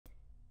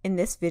In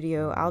this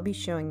video, I'll be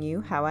showing you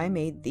how I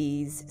made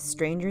these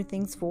Stranger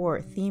Things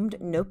 4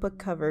 themed notebook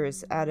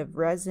covers out of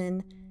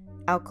resin,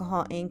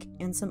 alcohol ink,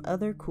 and some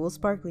other cool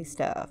sparkly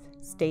stuff.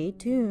 Stay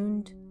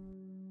tuned!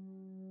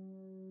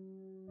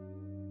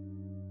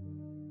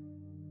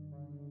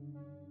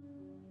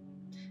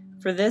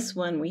 For this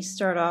one, we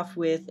start off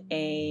with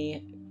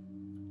a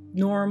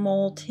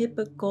normal,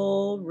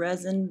 typical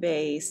resin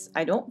base.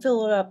 I don't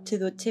fill it up to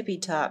the tippy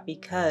top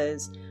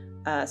because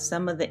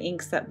some of the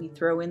inks that we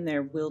throw in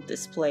there will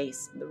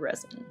displace the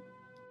resin.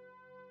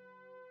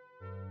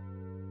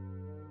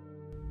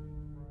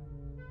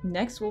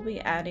 Next, we'll be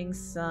adding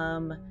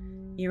some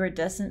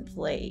iridescent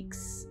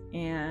flakes,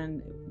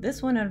 and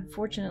this one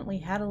unfortunately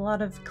had a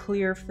lot of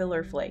clear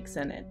filler flakes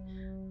in it,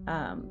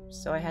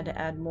 so I had to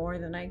add more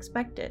than I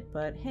expected,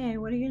 but hey,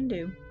 what are you gonna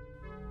do?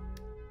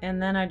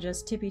 And then I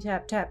just tippy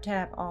tap tap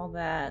tap all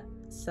that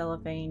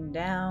cellophane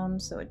down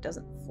so it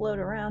doesn't float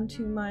around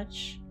too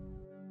much.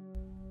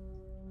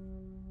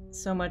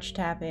 So much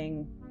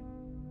tapping.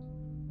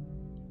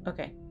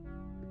 Okay.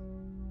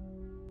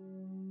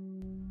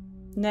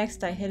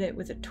 Next, I hit it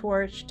with a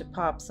torch to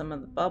pop some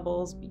of the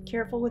bubbles. Be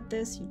careful with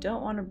this, you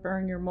don't want to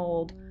burn your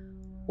mold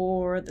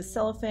or the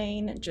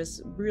cellophane.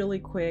 Just really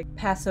quick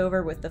pass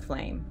over with the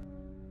flame.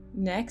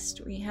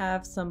 Next, we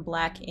have some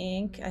black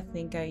ink. I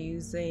think I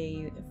use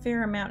a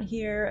fair amount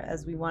here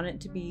as we want it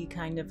to be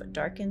kind of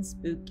dark and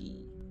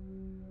spooky.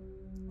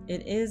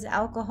 It is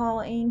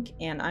alcohol ink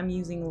and I'm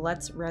using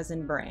Let's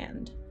Resin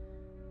brand.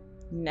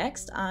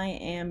 Next, I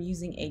am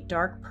using a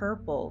dark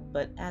purple,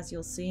 but as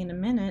you'll see in a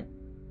minute,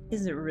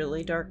 is it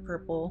really dark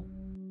purple?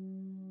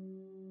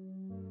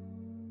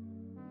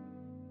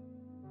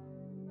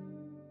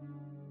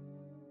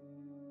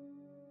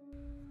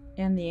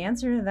 And the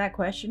answer to that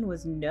question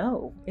was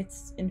no,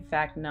 it's in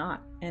fact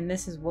not. And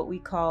this is what we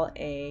call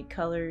a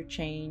color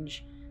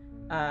change,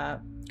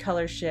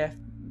 color shift,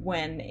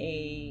 when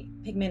a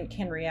pigment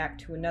can react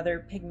to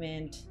another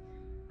pigment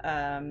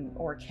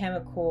or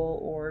chemical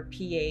or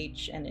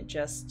pH, and it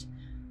just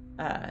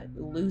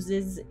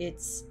loses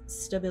its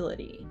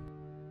stability.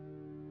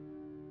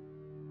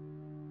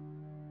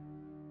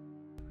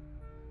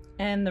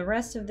 And the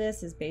rest of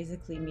this is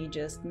basically me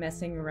just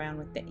messing around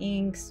with the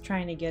inks,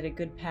 trying to get a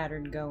good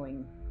pattern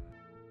going.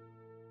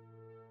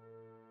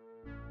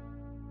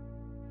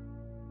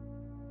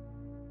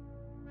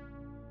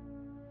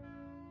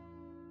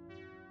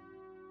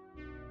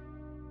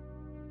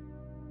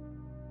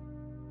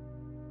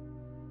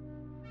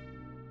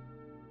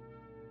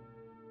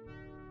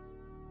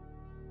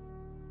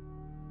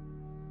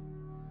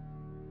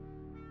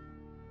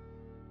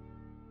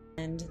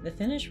 And the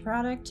finished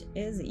product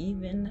is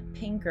even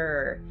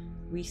pinker.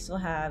 We still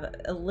have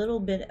a little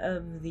bit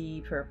of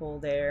the purple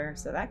there,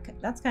 so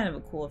that's kind of a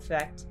cool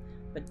effect,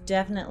 but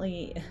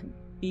definitely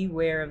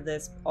beware of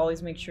this.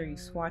 Always make sure you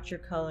swatch your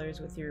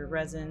colors with your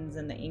resins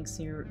and the inks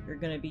you're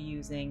going to be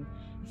using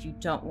if you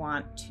don't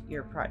want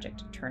your project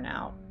to turn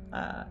out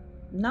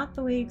not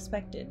the way you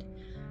expected.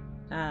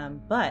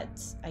 But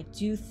I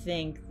do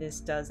think this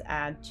does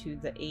add to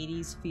the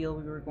 80s feel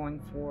we were going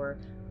for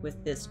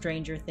with this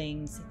Stranger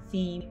Things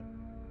theme.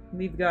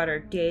 We've got our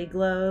day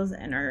glows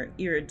and our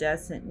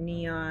iridescent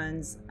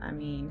neons. I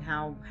mean,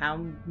 how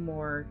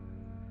more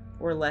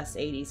or less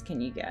 80s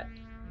can you get?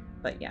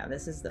 But yeah,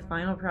 this is the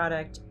final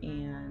product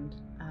and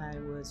I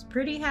was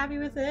pretty happy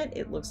with it.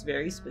 It looks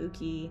very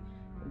spooky,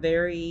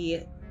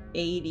 very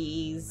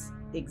 80s,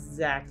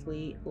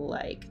 exactly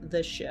like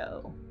the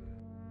show.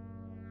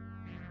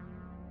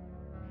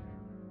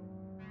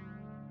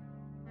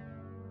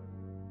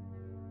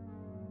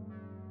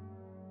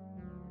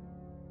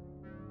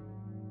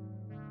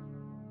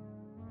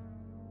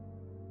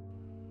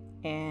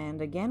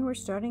 And again, we're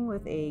starting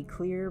with a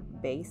clear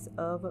base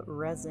of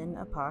resin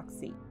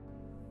epoxy.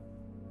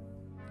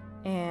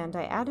 And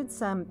I added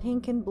some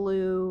pink and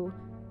blue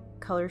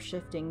color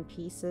shifting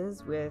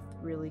pieces with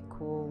really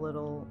cool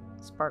little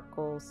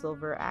sparkle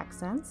silver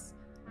accents.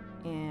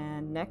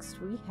 And next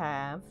we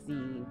have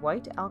the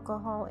white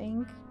alcohol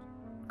ink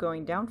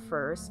going down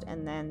first,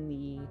 and then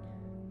the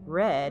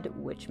red,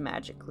 which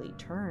magically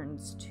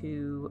turns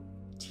to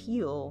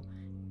teal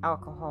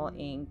alcohol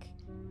ink,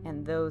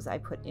 and those I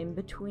put in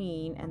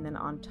between and then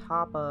on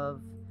top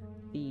of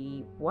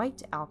the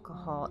white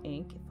alcohol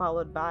ink,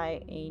 followed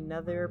by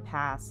another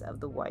pass of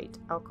the white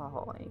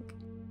alcohol ink.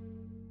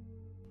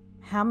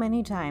 How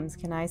many times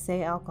can I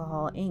say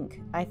alcohol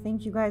ink? I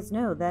think you guys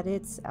know that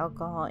it's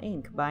alcohol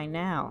ink by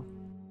now.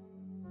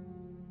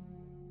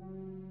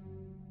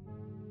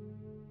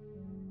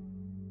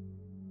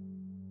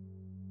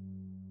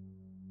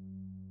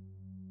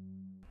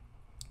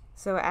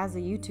 So as a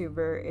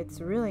YouTuber, it's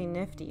really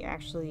nifty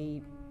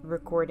actually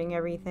recording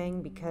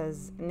everything,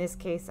 because in this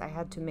case I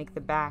had to make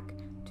the back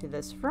to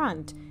this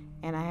front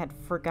and I had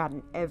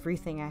forgotten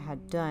everything I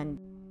had done.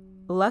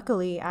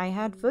 Luckily I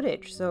had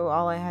footage, so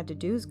all I had to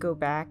do is go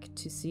back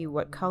to see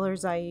what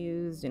colors I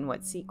used and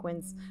what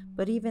sequence,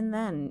 but even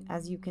then,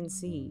 as you can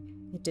see,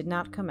 it did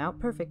not come out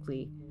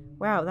perfectly.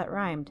 Wow, that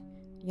rhymed.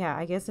 yeah,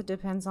 I guess it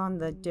depends on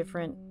the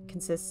different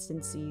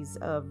consistencies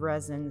of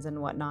resins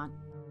and whatnot.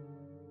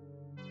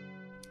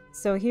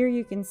 So here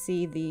you can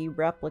see the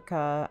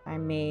replica I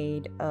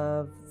made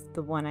of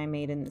the one I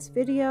made in this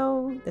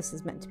video. This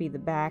is meant to be the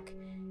back,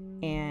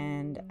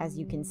 and as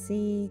you can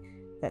see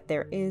that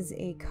there is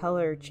a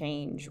color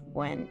change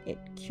when it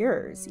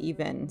cures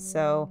even.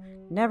 So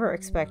never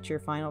expect your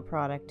final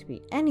product to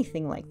be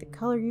anything like the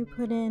color you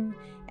put in,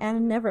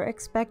 and never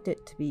expect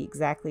it to be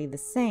exactly the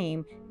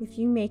same if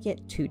you make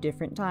it 2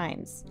 different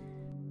times.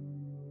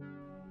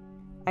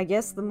 I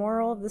guess the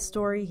moral of the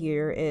story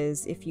here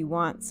is if you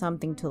want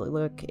something to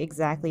look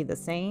exactly the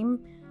same,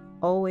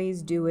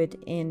 always do it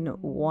in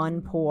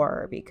 1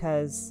 pour,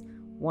 because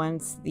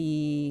once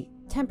the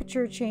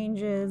temperature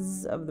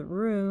changes of the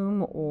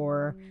room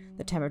or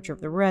the temperature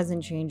of the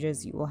resin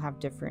changes, you will have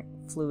different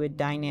fluid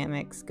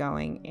dynamics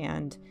going,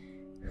 and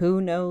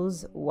who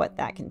knows what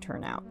that can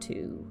turn out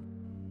to.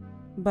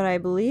 But I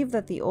believe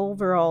that the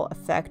overall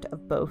effect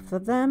of both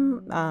of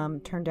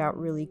them turned out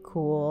really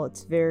cool.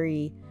 It's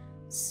very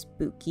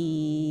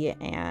spooky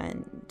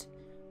and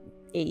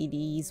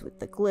 80s with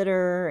the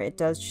glitter. It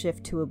does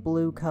shift to a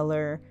blue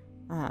color.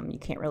 You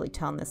can't really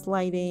tell in this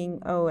lighting.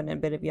 Oh, and a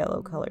bit of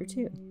yellow color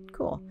too.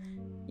 Cool.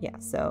 Yeah,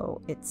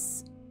 so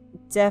it's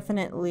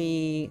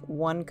definitely,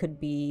 one could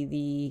be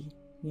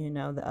the, you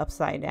know, the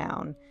upside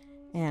down,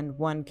 and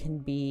one can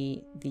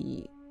be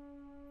the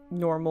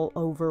normal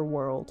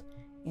overworld.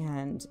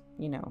 And,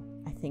 you know,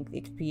 I think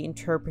it could be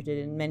interpreted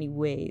in many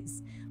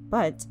ways.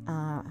 But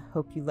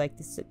hope you like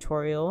this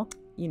tutorial.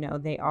 You know,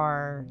 they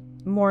are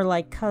more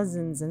like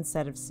cousins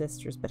instead of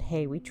sisters, but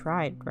hey, we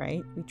tried,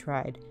 right? We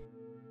tried.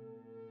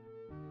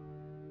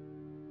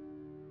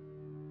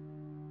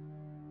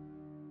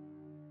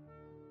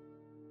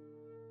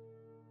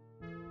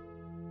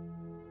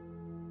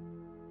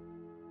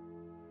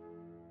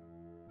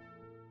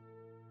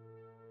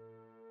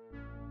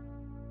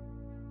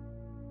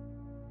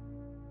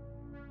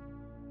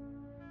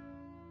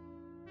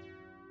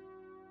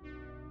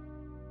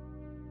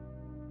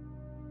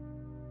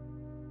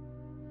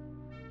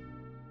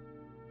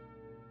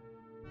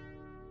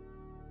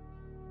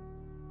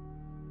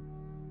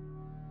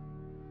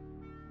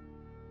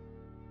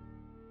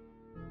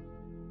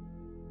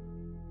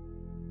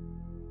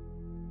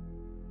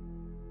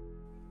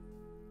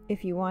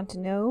 If you want to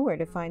know where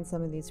to find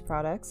some of these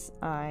products,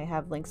 I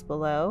have links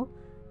below.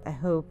 I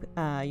hope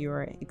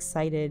you're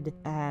excited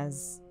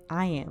as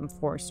I am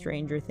for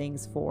Stranger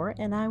Things 4,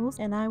 and I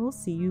will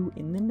see you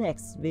in the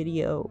next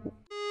video.